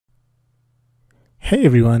Hey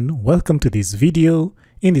everyone, welcome to this video.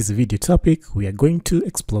 In this video topic, we are going to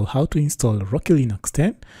explore how to install Rocky Linux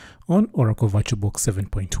 10 on Oracle VirtualBox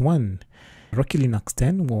 7.1. Rocky Linux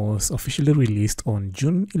 10 was officially released on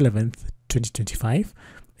June 11th, 2025,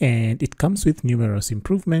 and it comes with numerous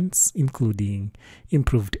improvements, including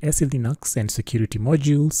improved SE Linux and security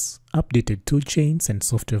modules, updated toolchains and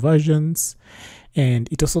software versions, and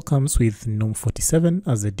it also comes with GNOME 47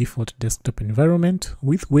 as a default desktop environment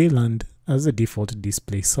with Wayland as a default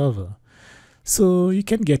display server. So you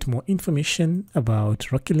can get more information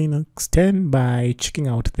about Rocky Linux 10 by checking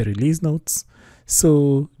out the release notes.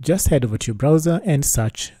 So just head over to your browser and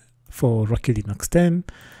search for Rocky Linux 10.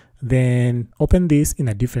 Then open this in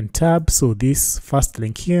a different tab. So this first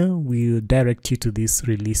link here will direct you to this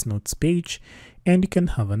release notes page, and you can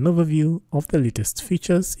have an overview of the latest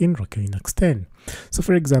features in Rocky Linux 10. So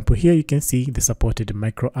for example, here you can see the supported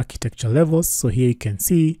microarchitecture levels. So here you can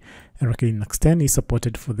see Rocky Linux 10 is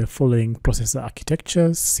supported for the following processor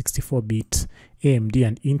architectures: 64-bit AMD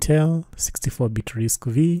and Intel, 64-bit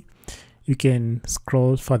RISC-V. You can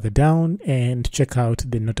scroll further down and check out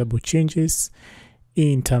the notable changes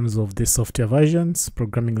in terms of the software versions,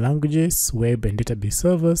 programming languages, web and database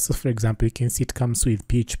servers. So for example, you can see it comes with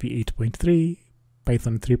PHP 8.3,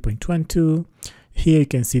 Python 3.12. Here you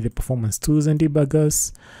can see the performance tools and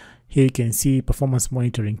debuggers. Here you can see performance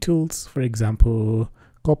monitoring tools, for example,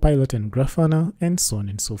 Copilot and Grafana, and so on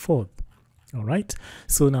and so forth. All right,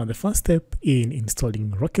 so now the first step in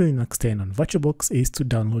installing Rocky Linux 10 on VirtualBox is to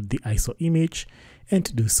download the ISO image. And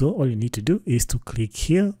to do so, all you need to do is to click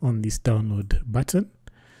here on this download button.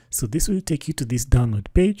 So this will take you to this download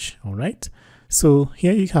page. All right, so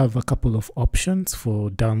here you have a couple of options for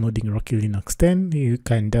downloading Rocky Linux 10. You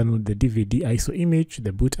can download the DVD ISO image,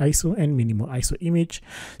 the boot ISO, and minimal ISO image.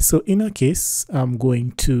 So in our case, I'm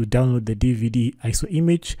going to download the DVD ISO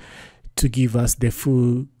image to give us the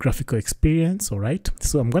full graphical experience. All right,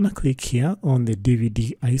 so I'm gonna click here on the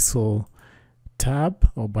DVD ISO tab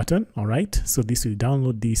or button. All right, so this will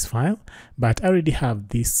download this file, but I already have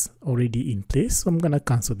this already in place, so I'm gonna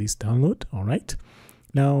cancel this download. All right,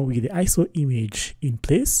 now with the ISO image in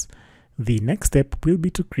place, the next step will be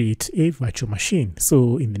to create a virtual machine.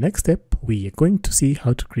 So in the next step, we are going to see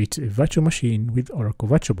how to create a virtual machine with Oracle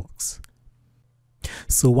VirtualBox.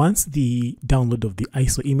 So once the download of the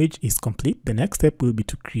ISO image is complete, the next step will be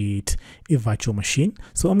to create a virtual machine.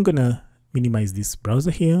 So I'm gonna minimize this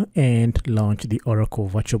browser here and launch the Oracle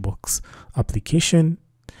VirtualBox application.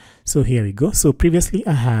 So here we go. So previously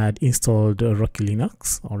I had installed Rocky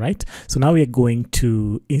Linux. All right, so now we are going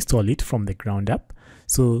to install it from the ground up.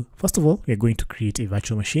 So first of all, we are going to create a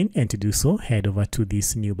virtual machine, and to do so, head over to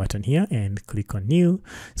this new button here and click on new.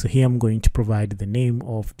 So here I'm going to provide the name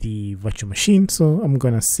of the virtual machine. So I'm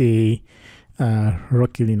gonna say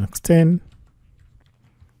Rocky Linux 10,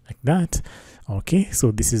 like that. Okay,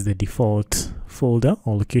 so this is the default folder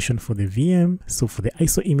or location for the VM. So for the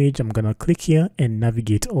ISO image, I'm gonna click here and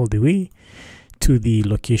navigate all the way to the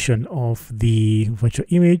location of the virtual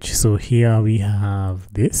image. So here we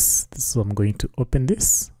have this. So I'm going to open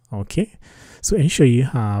this. Okay, so ensure you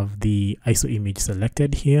have the ISO image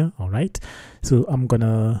selected here. All right, so I'm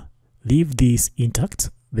gonna leave these intact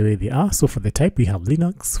the way they are. So for the type, we have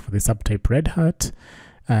Linux. For the subtype, Red Hat.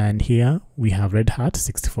 And here we have Red Hat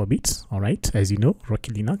 64-bit. All right, as you know,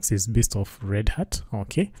 Rocky Linux is based off Red Hat.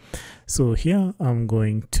 Okay, so here I'm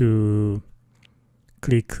going to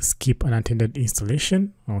click skip unattended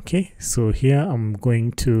installation. Okay, so here I'm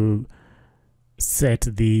going to set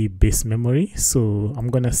the base memory. So I'm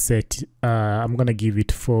gonna give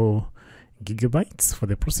it 4 gigabytes for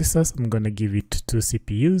the processors. I'm gonna give it 2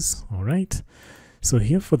 CPUs. All right, so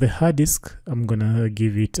here for the hard disk, I'm gonna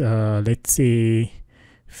give it let's say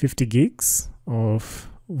 50 gigs of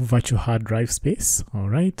virtual hard drive space. All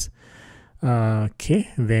right, okay,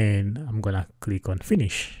 then I'm gonna click on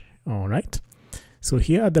finish. All right, so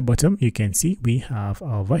here at the bottom you can see we have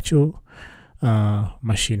our virtual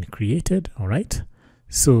machine created. All right,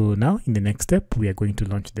 so now in the next step, we are going to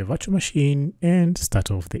launch the virtual machine and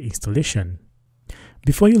start off the installation.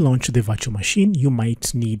 Before you launch the virtual machine, you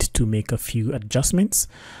might need to make a few adjustments.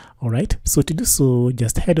 All right, so to do so,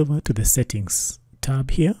 just head over to the settings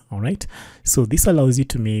tab here. All right, so this allows you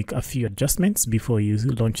to make a few adjustments before you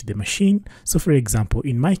launch the machine. So for example,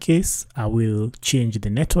 in my case, I will change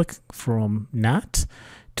the network from NAT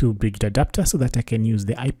to bridged adapter so that I can use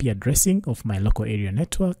the IP addressing of my local area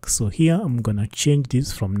network. So here I'm gonna change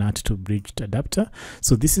this from NAT to bridged adapter.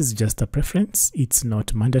 So this is just a preference, it's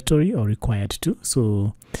not mandatory or required to.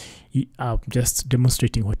 So I'm just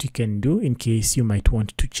demonstrating what you can do in case you might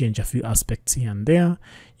want to change a few aspects here and there.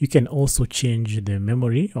 You can also change the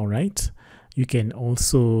memory. All right, You can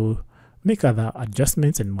also make other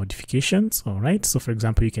adjustments and modifications. All right, so for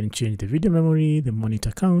example, you can change the video memory, the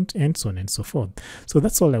monitor count, and so on and so forth. So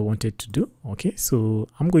that's all I wanted to do. Okay, so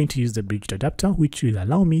I'm going to use the bridged adapter, which will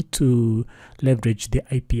allow me to leverage the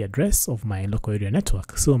IP address of my local area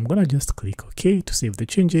network. So I'm gonna just click OK to save the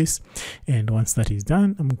changes, and once that is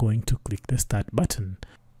done, I'm going to click the start button.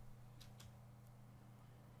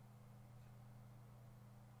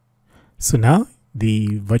 So now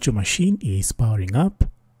the virtual machine is powering up,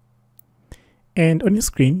 and on your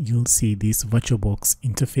screen you'll see this VirtualBox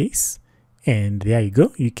interface, and there you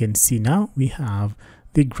go. You can see now we have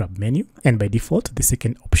the grab menu, and by default the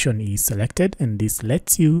second option is selected, and this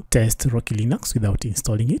lets you test Rocky Linux without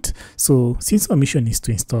installing it. So since our mission is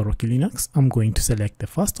to install Rocky Linux, I'm going to select the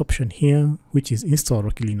first option here, which is install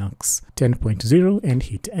Rocky Linux 10.0, and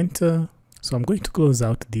hit enter. So I'm going to close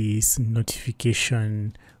out this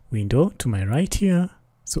notification window to my right here.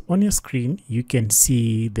 So on your screen, you can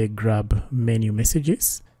see the grab menu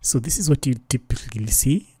messages. So this is what you typically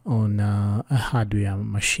see on a hardware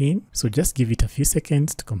machine. So just give it a few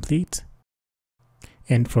seconds to complete.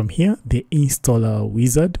 And from here, the installer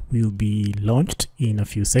wizard will be launched in a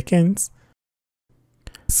few seconds.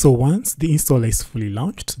 So once the installer is fully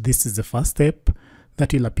launched, this is the first step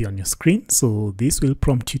that will appear on your screen. So this will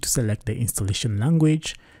prompt you to select the installation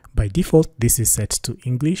language. By default, this is set to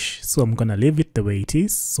English, so I'm gonna leave it the way it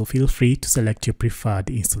is. So feel free to select your preferred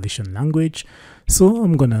installation language. So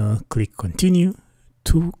I'm gonna click continue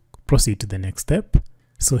to proceed to the next step.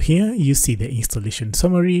 So here you see the installation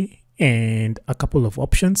summary and a couple of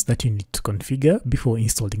options that you need to configure before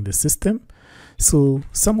installing the system. So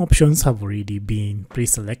some options have already been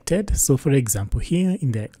pre-selected. So for example, here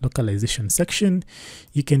in the localization section,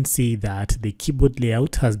 you can see that the keyboard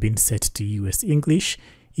layout has been set to US English.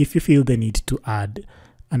 If you feel the need to add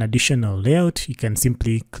an additional layout, you can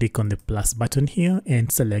simply click on the plus button here and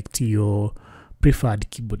select your preferred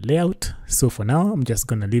keyboard layout. So for now, I'm just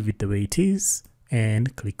gonna leave it the way it is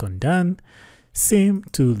and click on done. Same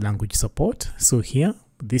to language support. So here,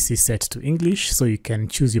 this is set to English, so you can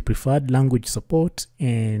choose your preferred language support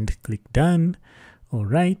and click done. All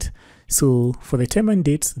right. So for the time and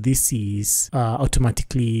dates, this is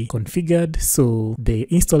automatically configured. So the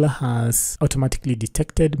installer has automatically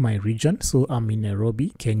detected my region. So I'm in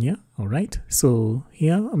Nairobi, Kenya. All right. So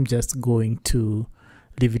here I'm just going to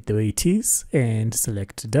leave it the way it is and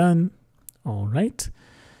select done. All right.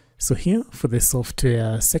 So here for the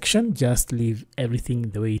software section, just leave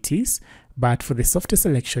everything the way it is. But for the software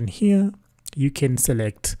selection here, you can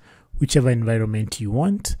select whichever environment you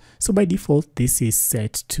want. So by default, this is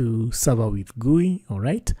set to server with GUI. All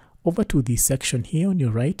right. Over to this section here on your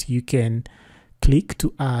right, you can click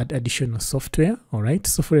to add additional software. All right.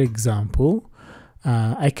 So for example,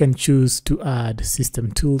 I can choose to add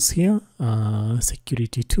system tools here,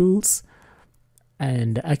 security tools,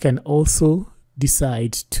 and I can also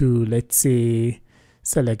decide to, let's say,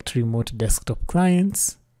 select remote desktop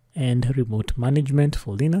clients and remote management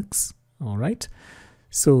for Linux. All right.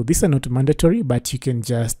 So these are not mandatory, but you can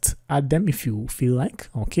just add them if you feel like.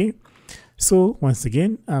 Okay. So once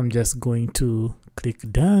again, I'm just going to click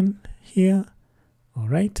done here. All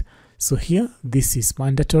right. So here, this is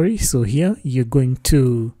mandatory. So here you're going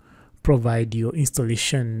to provide your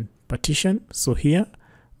installation partition. So here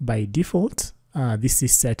by default, this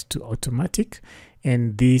is set to automatic,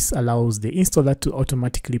 and this allows the installer to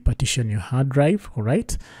automatically partition your hard drive. All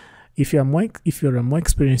right. If you're a more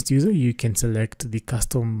experienced user, you can select the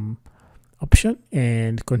custom option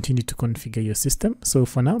and continue to configure your system. So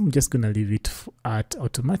for now, I'm just going to leave it at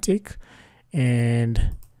automatic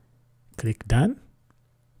and click done.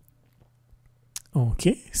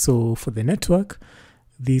 Okay, so for the network,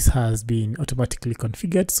 this has been automatically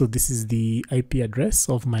configured. So this is the IP address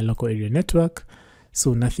of my local area network.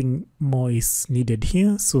 So nothing more is needed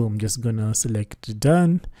here. So I'm just going to select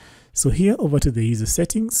done. So here over to the user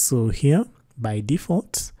settings. So here by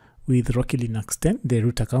default with Rocky Linux 10, the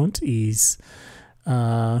root account is,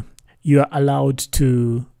 you are allowed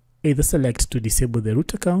to either select to disable the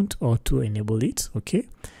root account or to enable it. Okay.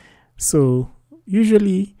 So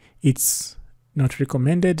usually it's not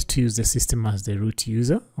recommended to use the system as the root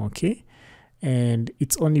user. Okay. And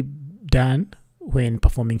it's only done when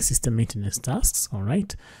performing system maintenance tasks. All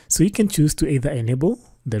right. So you can choose to either enable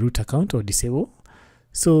the root account or disable.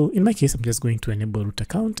 So in my case, I'm just going to enable root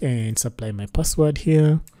account and supply my password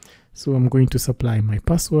here. So I'm going to supply my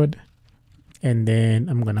password and then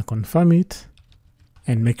I'm going to confirm it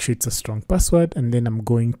and make sure it's a strong password. And then I'm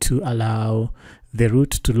going to allow the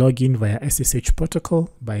root to log in via SSH protocol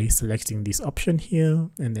by selecting this option here.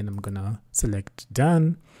 And then I'm going to select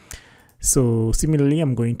done. So similarly,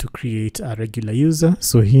 I'm going to create a regular user.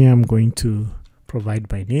 So here I'm going to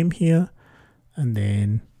provide my name here and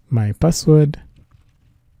then my password.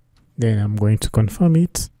 Then I'm going to confirm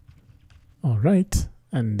it. All right.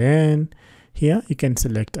 And then here you can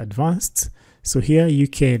select advanced. So here you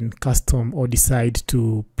can custom or decide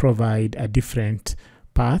to provide a different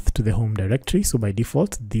path to the home directory. So by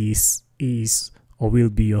default, this is or will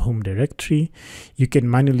be your home directory. You can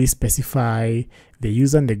manually specify the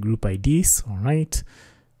user and the group IDs. All right.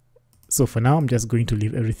 So for now, I'm just going to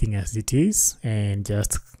leave everything as it is and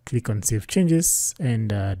just click on save changes and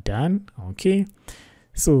done. Okay.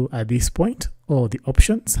 So at this point, all the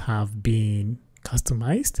options have been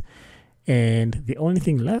customized, and the only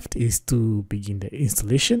thing left is to begin the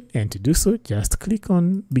installation. And to do so, just click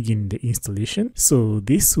on begin the installation. So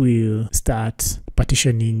this will start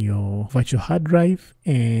partitioning your virtual hard drive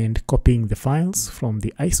and copying the files from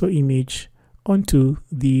the ISO image onto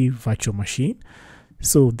the virtual machine.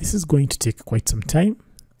 So this is going to take quite some time,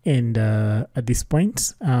 and at this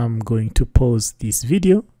point I'm going to pause this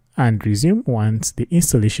video and resume once the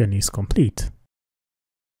installation is complete.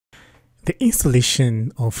 The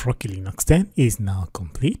installation of Rocky Linux 10 is now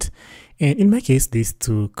complete, and in my case this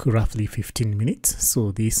took roughly 15 minutes,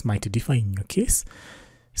 so this might differ in your case.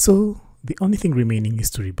 So the only thing remaining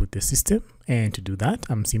is to reboot the system, and to do that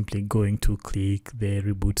I'm simply going to click the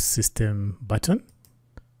reboot system button.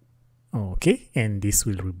 Okay, and this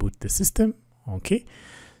will reboot the system. Okay,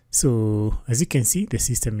 so as you can see, the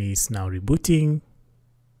system is now rebooting.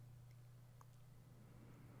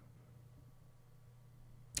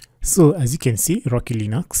 So as you can see, Rocky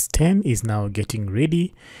Linux 10 is now getting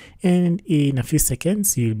ready, and in a few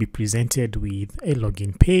seconds you'll be presented with a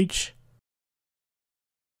login page.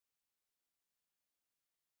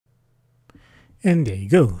 And there you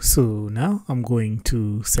go. So now I'm going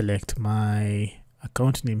to select my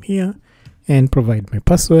account name here and provide my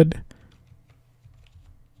password.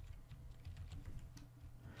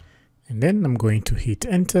 And then I'm going to hit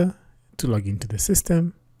enter to log into the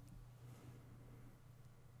system.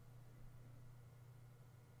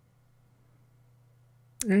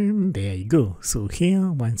 And there you go. So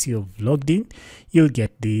here, once you've logged in, you'll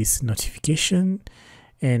get this notification,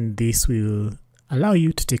 and this will allow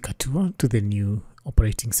you to take a tour to the new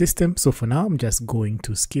operating system. So for now, I'm just going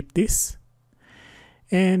to skip this.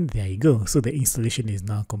 And there you go. So the installation is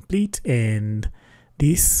now complete, and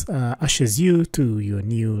this ushers you to your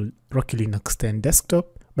new Rocky Linux 10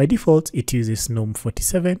 desktop. By default, it uses GNOME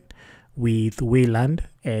 47 with Wayland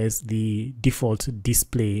as the default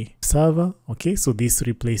display server. Okay, so this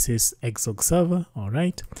replaces Exog server. All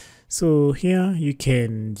right, so here you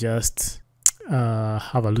can just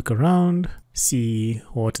have a look around, see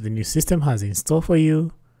what the new system has in store for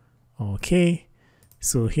you. Okay,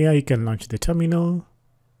 so here you can launch the terminal,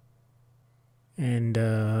 and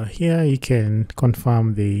here you can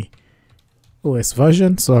confirm the OS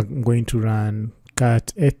version. So I'm going to run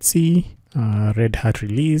cat etc Red Hat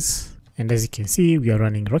release, and as you can see, we are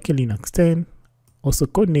running Rocky Linux 10, also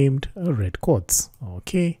codenamed Red Quads.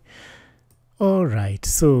 Okay, all right,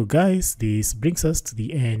 so guys, this brings us to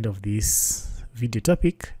the end of this video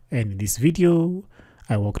topic, and in this video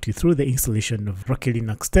I walked you through the installation of Rocky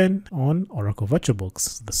Linux 10 on Oracle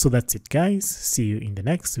VirtualBox. So that's it guys, see you in the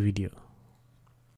next video.